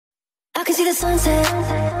I can see the sunset,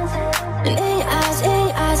 and in your eyes,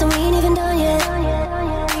 and we ain't even done yet.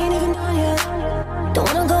 We ain't even done yet. Don't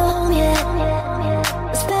wanna go home yet.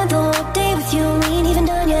 I spent the whole day with you, we ain't even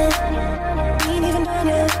done yet. We ain't even done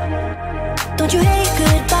yet. Don't you hate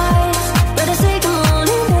goodbyes? Better say good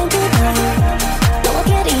morning than goodnight. No, I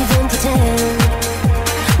can't even pretend.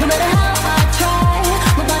 No matter how I try,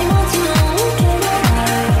 my body wants you, no one can lie.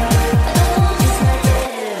 I don't want this like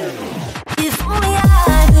that. If only I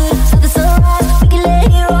could stop the sunrise, we could lay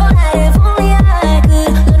here all night. If only I could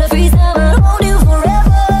learn to freeze time and hold you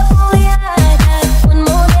forever. If only I had one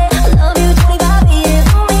more day, I love you 25 years.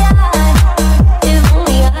 If only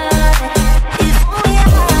I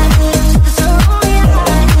could stop the sun, only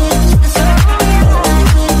I could stop the sun, only I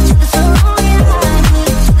could stop the sun, only I could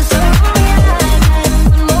stop the sun, only I could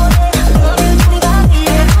one more day, I love you 25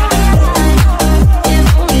 years. If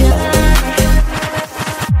only I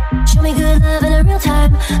show me good love in a real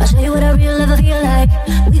time. I'll show you what a real love will feel like.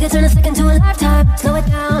 We could turn a second to a lifetime.